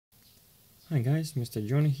Hi guys, Mr.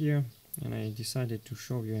 Johnny here, and I decided to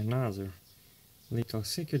show you another little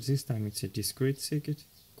circuit. This time it's a discrete circuit,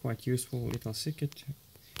 quite useful little circuit,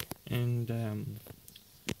 and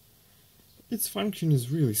its function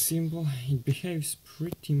is really simple. It behaves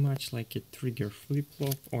pretty much like a trigger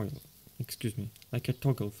flip-flop, or excuse me, like a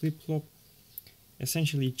toggle flip-flop.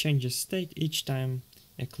 Essentially it changes state each time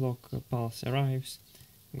a clock pulse arrives.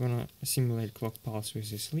 I'm gonna simulate clock pulse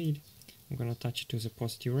with this lead. I'm gonna touch it to the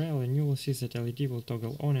positive rail and you will see that LED will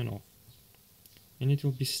toggle on and off. And it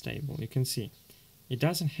will be stable. You can see it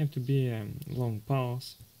doesn't have to be a long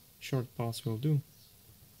pulse. Short pulse will do.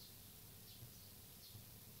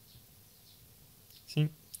 See?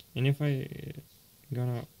 And if I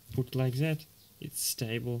gonna put like that, it's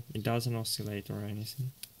stable. It doesn't oscillate or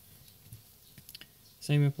anything.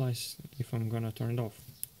 Same applies if I'm gonna turn it off.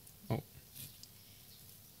 Oh.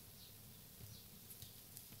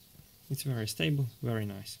 It's very stable, very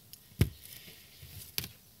nice.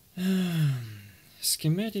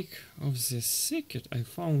 Schematic of the circuit I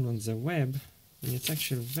found on the web, and it's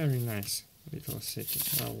actually very nice little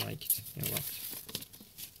circuit. I like it a lot.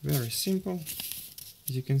 Very simple,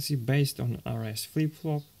 as you can see, based on RS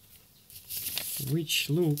flip-flop, which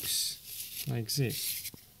looks like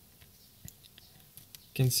this.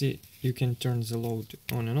 You can see you can turn the load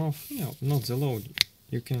on and off. No, not the load.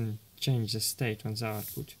 You can change the state on the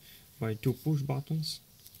output by two push buttons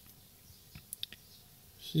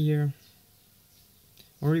here,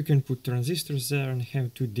 or you can put transistors there and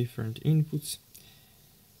have two different inputs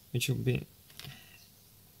which will be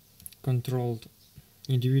controlled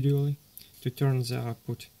individually to turn the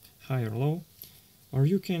output high or low. Or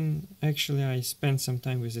you can actually, I spent some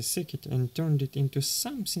time with the circuit and turned it into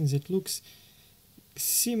something that looks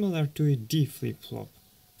similar to a D flip-flop,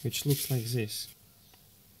 which looks like this.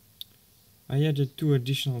 I added two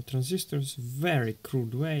additional transistors, very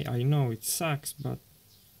crude way. I know it sucks, but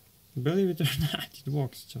believe it or not, it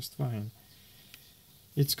works just fine.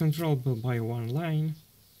 It's controllable by one line,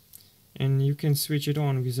 and you can switch it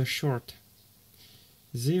on with a short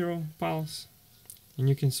 0 pulse, and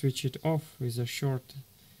you can switch it off with a short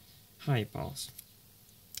high pulse.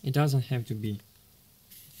 It doesn't have to be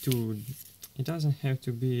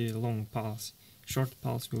a long pulse. Short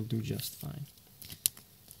pulse will do just fine.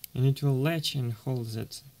 And it will latch and hold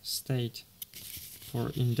that state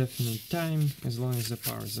for indefinite time, as long as the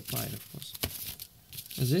power is applied, of course.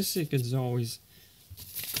 This circuit though is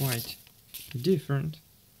quite different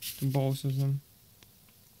to both of them.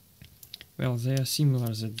 Well, they are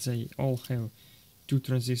similar that they all have two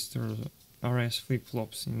transistor RS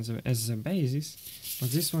flip-flops as the basis,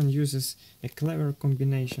 but this one uses a clever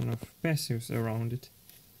combination of passives around it.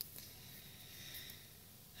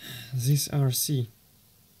 These RC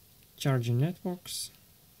charging networks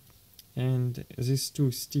and these two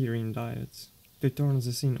steering diodes to turn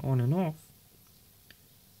the thing on and off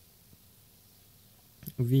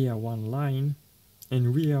via one line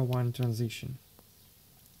and via one transition.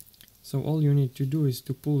 So all you need to do is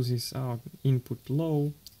to pull this out input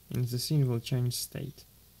low and the thing will change state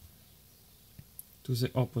to the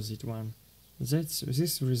opposite one.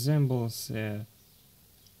 This resembles a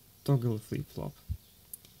toggle flip-flop.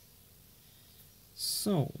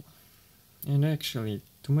 So, and actually,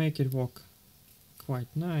 to make it work quite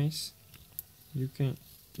nice, you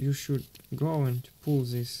should go and pull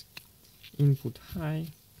this input high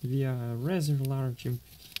via a rather large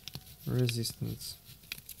resistance.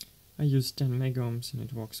 I use 10 megohms and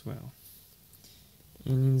it works well.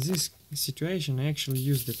 And in this situation I actually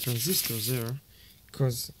use the transistor there,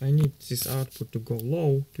 because I need this output to go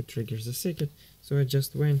low to trigger the circuit, so I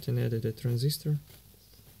just went and added a transistor.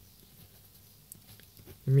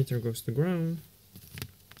 Emitter goes to ground.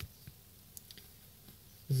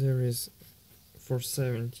 There is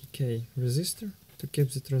 470k resistor to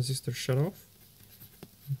keep the transistor shut off,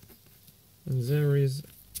 and there is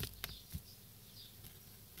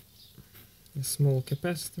a small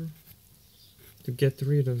capacitor to get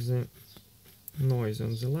rid of the noise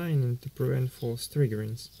on the line and to prevent false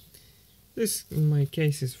triggerings. This in my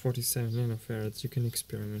case is 47 nanofarads. You can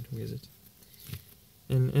experiment with it.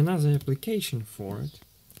 And another application for it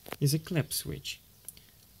is a clap switch.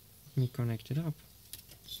 Let me connect it up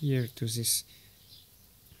here to this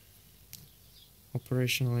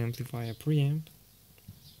operational amplifier preamp,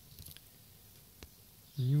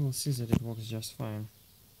 and you will see that it works just fine.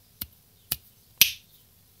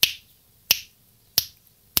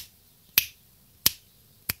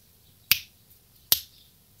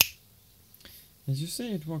 As you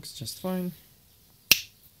see, it works just fine.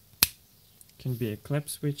 Can be a clap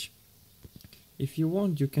switch. If you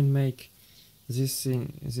want, you can make this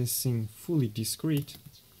thing fully discrete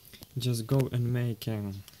just go and make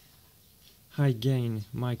a high gain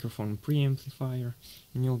microphone preamplifier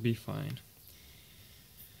and you'll be fine.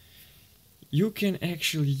 You can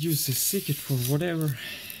actually use the circuit for whatever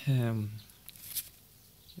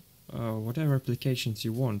whatever applications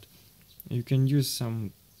you want. You can use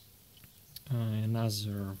some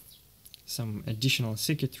additional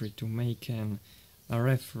circuitry to make an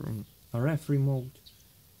RF remote,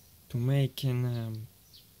 to make an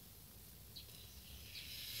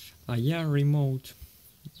IR remote,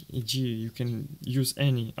 e.g. you can use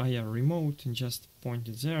any IR remote and just point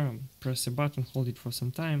it there, press a button, hold it for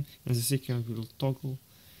some time, and the signal will toggle.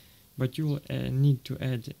 But you will need to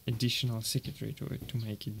add additional circuitry to it to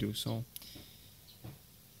make it do so.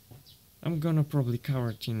 I'm gonna probably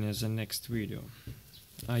cover it in the next video.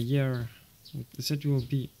 IR, that will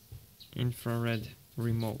be infrared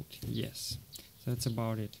remote, yes. That's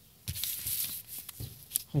about it.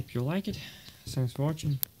 Hope you like it. Thanks for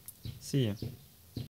watching. See ya.